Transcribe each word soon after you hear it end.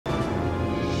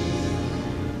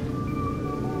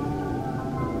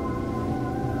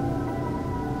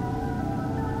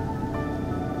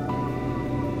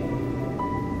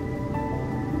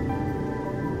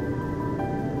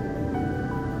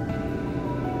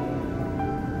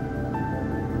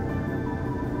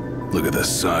Look at the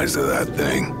size of that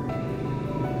thing.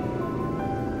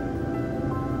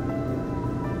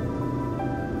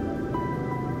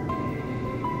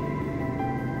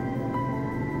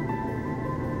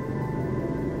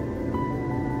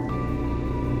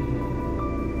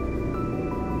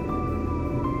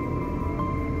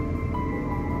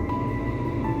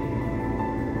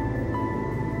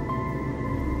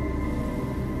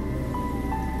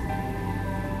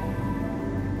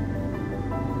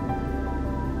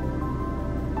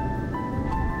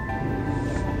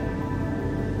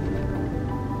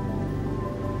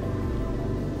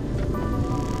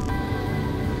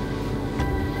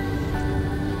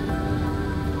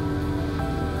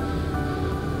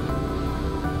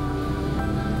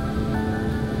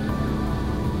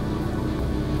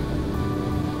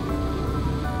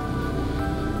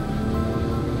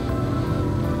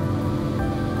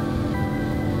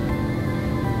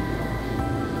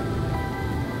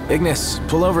 Ignis,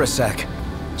 pull over a sec.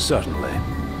 Certainly.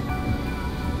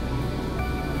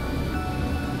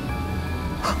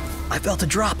 I felt a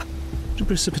drop.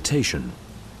 Precipitation.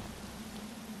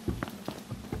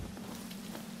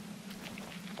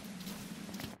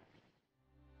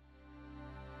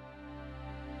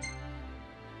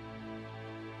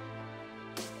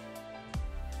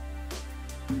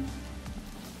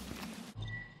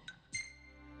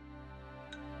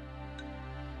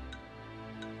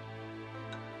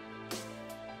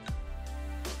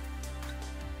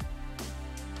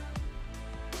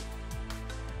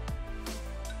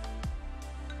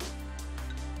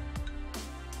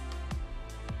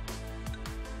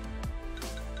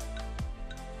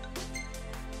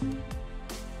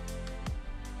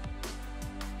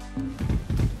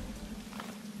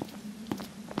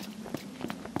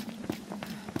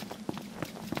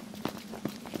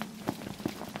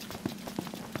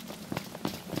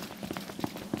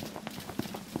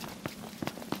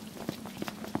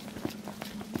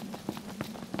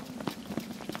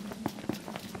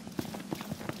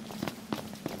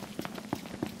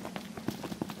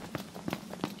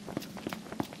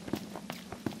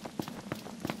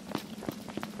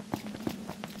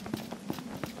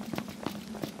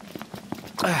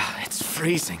 It's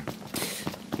freezing.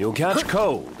 You'll catch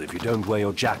cold if you don't wear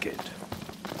your jacket.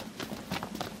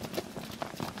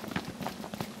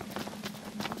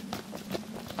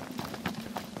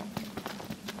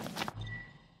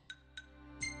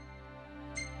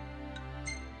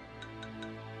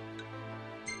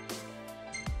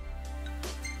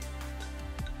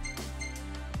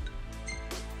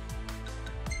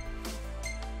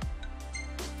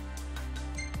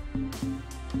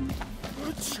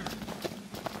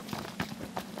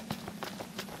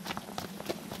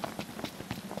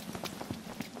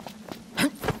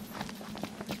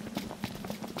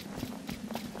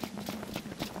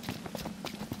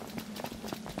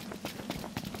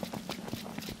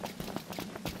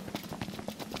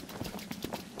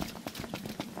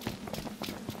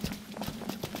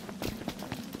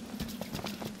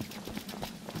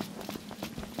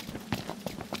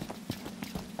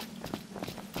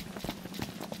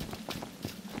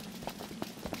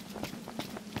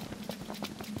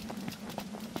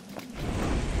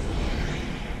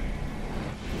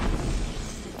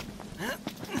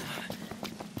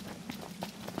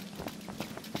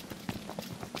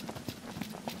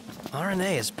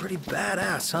 RNA is pretty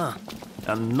badass, huh?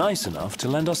 And nice enough to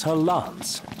lend us her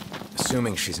lance.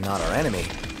 Assuming she's not our enemy,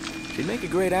 she'd make a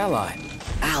great ally.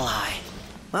 Ally.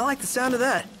 I like the sound of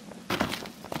that.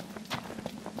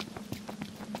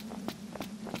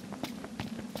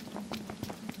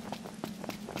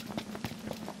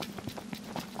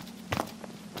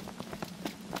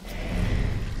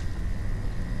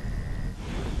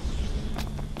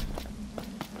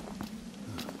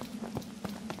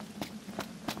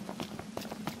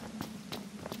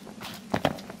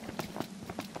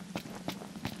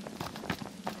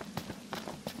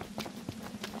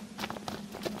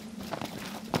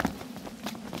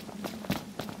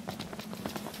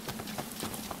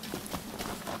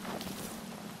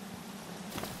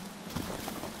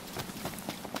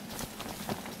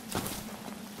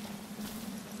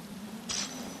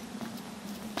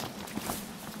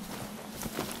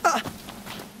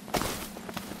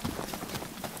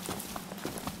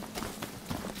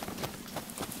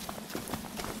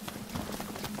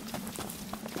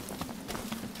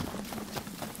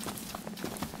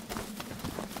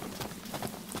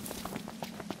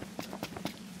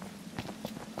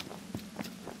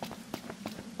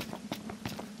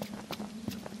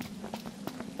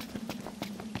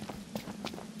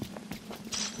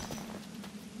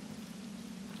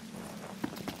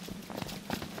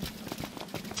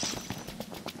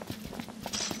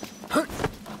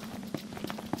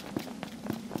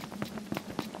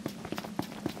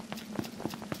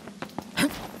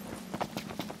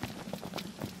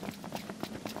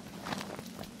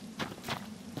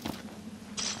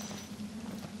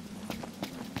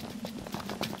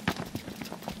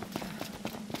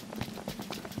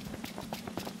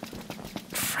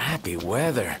 crappy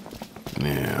weather.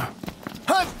 Yeah.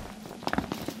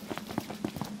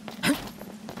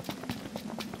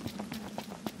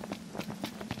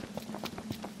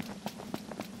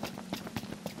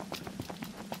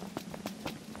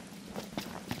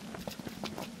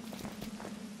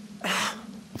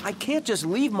 I can't just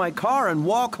leave my car and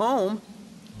walk home.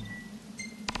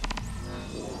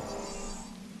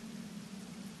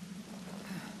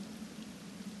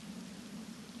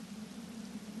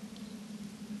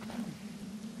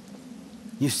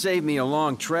 You saved me a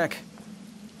long trek.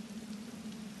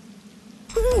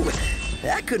 Ooh,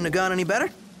 that couldn't have gone any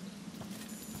better.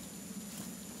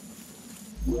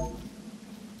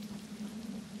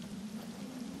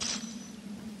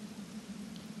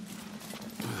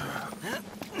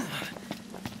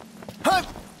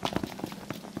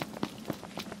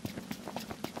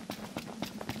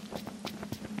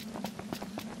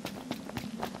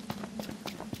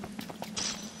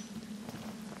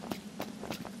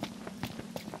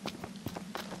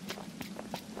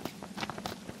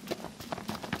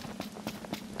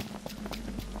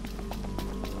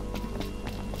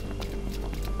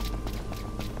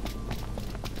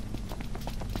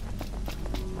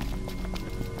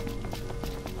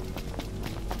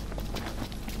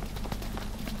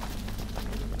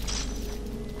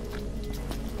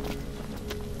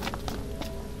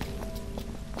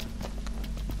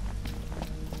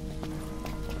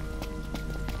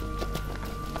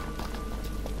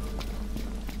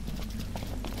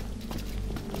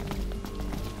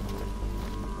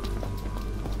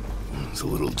 It's a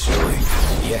little chilly.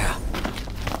 Yeah.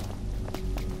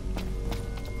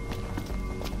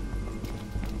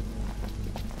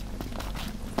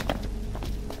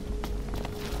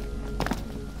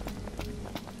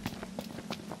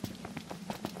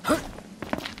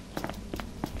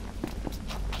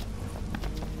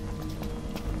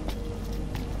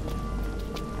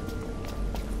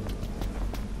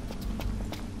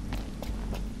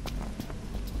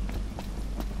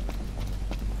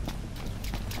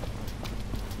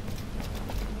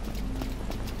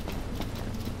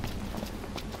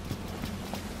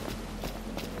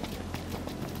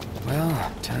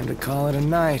 Well, time to call it a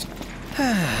night.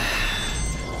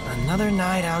 Another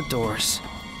night outdoors.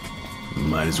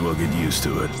 Might as well get used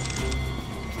to it.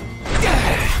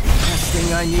 Last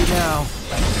thing I need now.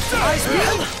 Eyes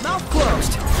peeled, mouth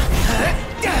closed.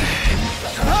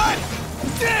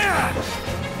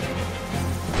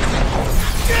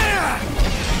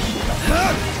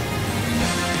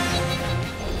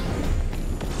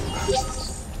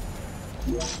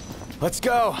 Let's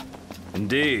go.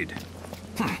 Indeed.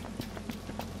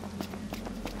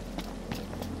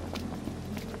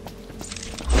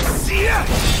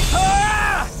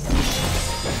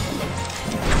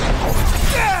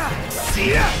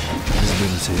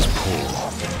 Visibility's poor.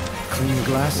 Clean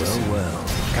glasses. Well.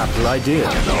 Capital idea.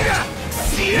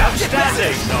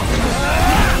 Outstanding!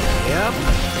 Yep.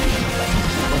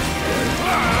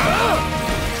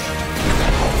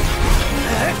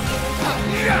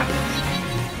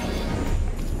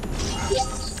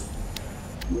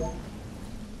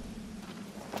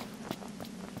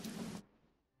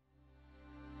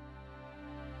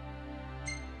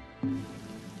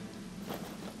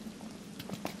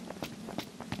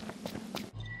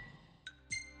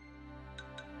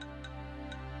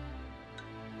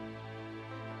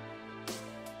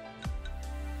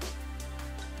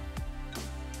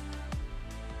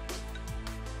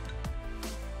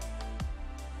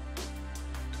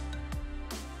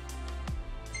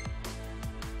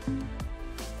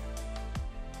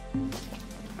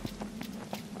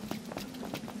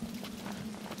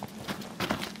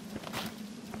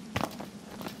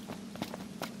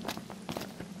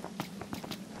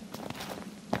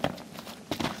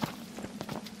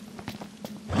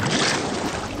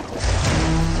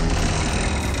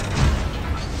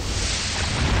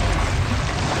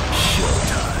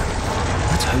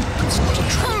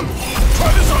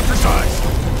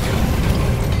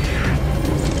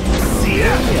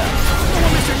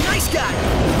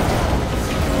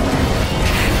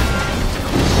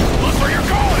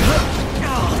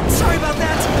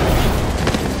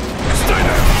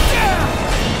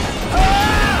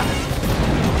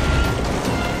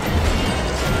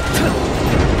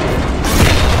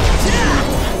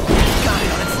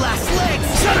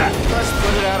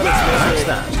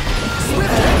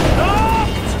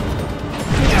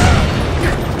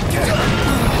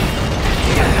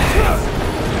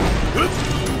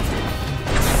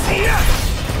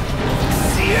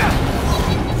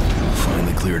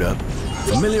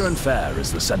 Familiar and fair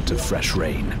is the scent of fresh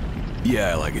rain.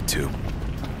 Yeah, I like it too.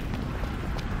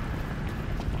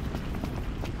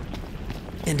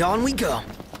 And on we go.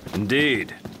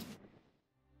 Indeed.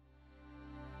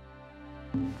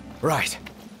 Right.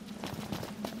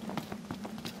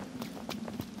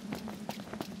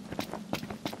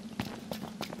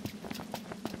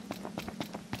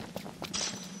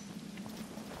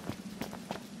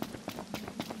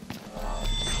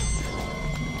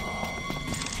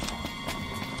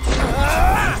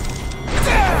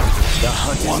 The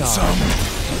hunt is Want on. some?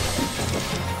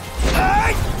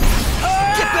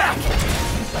 Get back!